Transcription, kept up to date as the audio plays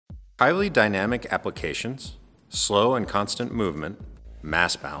Highly dynamic applications, slow and constant movement,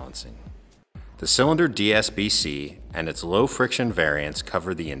 mass balancing. The cylinder DSBC and its low friction variants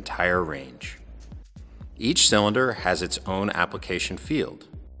cover the entire range. Each cylinder has its own application field,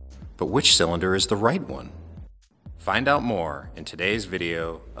 but which cylinder is the right one? Find out more in today's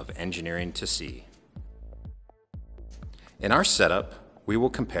video of Engineering to See. In our setup, we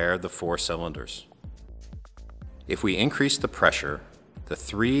will compare the 4 cylinders. If we increase the pressure, the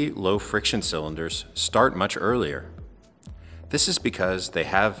 3 low friction cylinders start much earlier. This is because they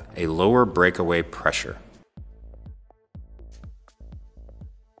have a lower breakaway pressure.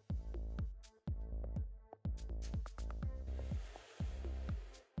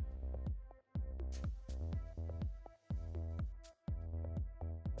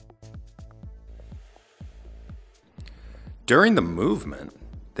 During the movement,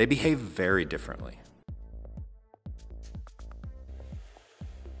 they behave very differently.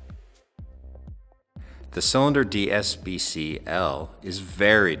 The cylinder DSBC-L is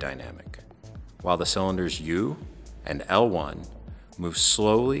very dynamic, while the cylinders U and L1 move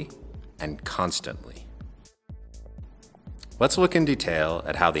slowly and constantly. Let's look in detail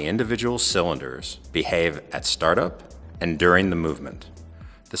at how the individual cylinders behave at startup and during the movement.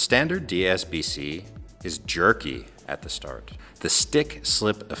 The standard DSBC is jerky at the start. The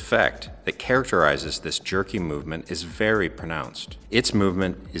stick-slip effect that characterizes this jerky movement is very pronounced. Its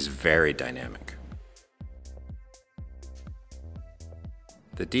movement is very dynamic.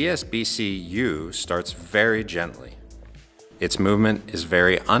 The DSBC-U starts very gently. Its movement is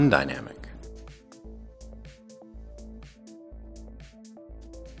very undynamic.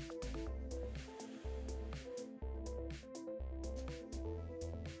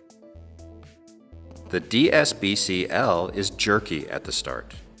 The DSBC-L is jerky at the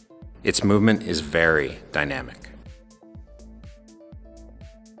start. Its movement is very dynamic.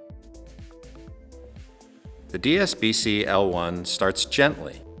 The DSBC-L1 starts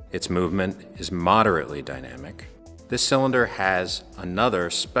gently. Its movement is moderately dynamic. This cylinder has another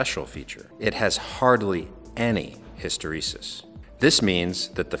special feature. It has hardly any hysteresis. This means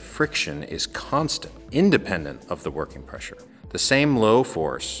that the friction is constant, independent of the working pressure. The same low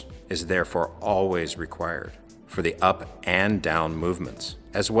force is therefore always required for the up and down movements,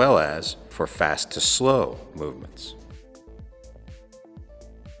 as well as for fast to slow movements.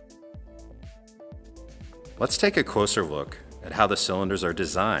 Let's take a closer look at how the cylinders are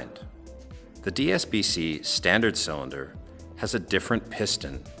designed. The DSBC Standard cylinder has a different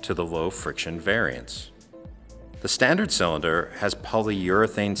piston to the low friction variants. The standard cylinder has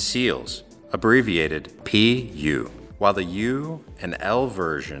polyurethane seals, abbreviated PU, while the U and L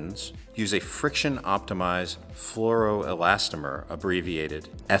versions use a friction-optimized fluoroelastomer, abbreviated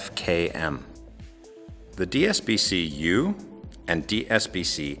FKM. The DSBC-U and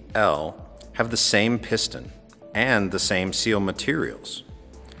DSBC-L have the same piston and the same seal materials.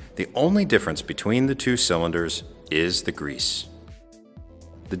 The only difference between the 2 cylinders is the grease.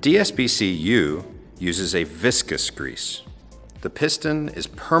 The DSBC-U uses a viscous grease. The piston is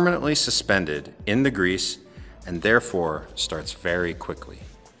permanently suspended in the grease and therefore starts very quickly.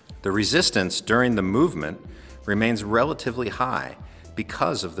 The resistance during the movement remains relatively high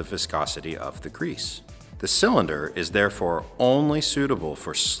because of the viscosity of the grease. The cylinder is therefore only suitable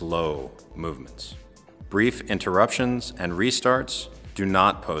for slow movements. Brief interruptions and restarts do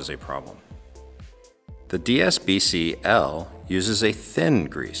not pose a problem. The DSBC-L uses a thin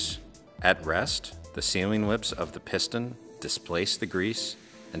grease. At rest, the sealing lips of the piston displace the grease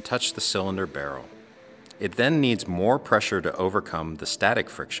and touch the cylinder barrel. It then needs more pressure to overcome the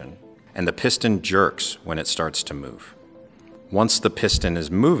static friction, and the piston jerks when it starts to move. Once the piston is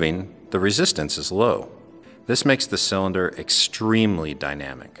moving, the resistance is low. This makes the cylinder extremely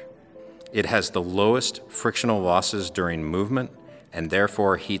dynamic. It has the lowest frictional losses during movement and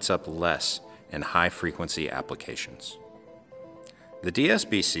therefore heats up less in high-frequency applications. The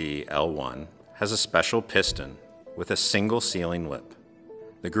DSBC-L1 has a special piston with a single sealing lip.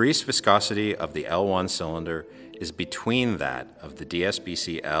 The grease viscosity of the L1 cylinder is between that of the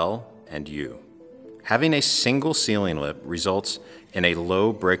DSBC-L and U. Having a single sealing lip results in a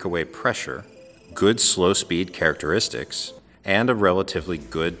low breakaway pressure, good slow speed characteristics, and a relatively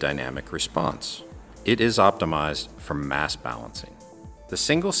good dynamic response. It is optimized for mass balancing. The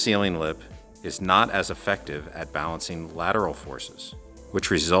single sealing lip is not as effective at balancing lateral forces,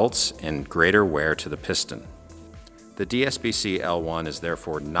 which results in greater wear to the piston. The DSBC-L1 is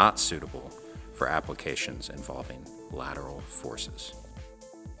therefore not suitable for applications involving lateral forces.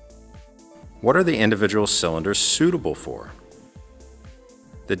 What are the individual cylinders suitable for?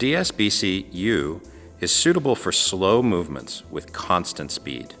 The DSBC-U is suitable for slow movements with constant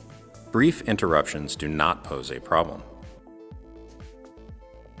speed. Brief interruptions do not pose a problem.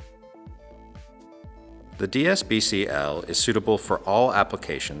 The DSBC-L is suitable for all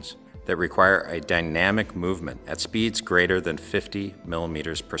applications that require a dynamic movement at speeds greater than 50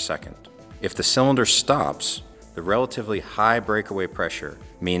 millimeters per second. If the cylinder stops, the relatively high breakaway pressure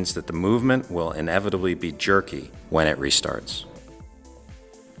means that the movement will inevitably be jerky when it restarts.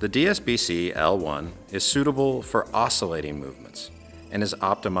 The DSBC-L1 is suitable for oscillating movements and is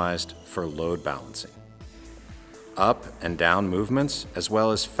optimized for load balancing. Up and down movements, as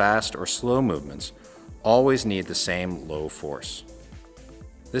well as fast or slow movements, always need the same low force.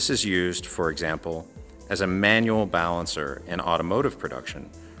 This is used, for example, as a manual balancer in automotive production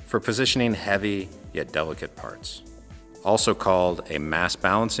for positioning heavy yet delicate parts, also called a mass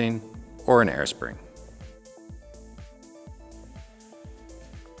balancing or an air spring.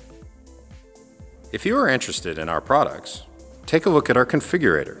 If you are interested in our products, take a look at our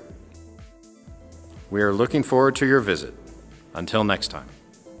configurator. We are looking forward to your visit. Until next time.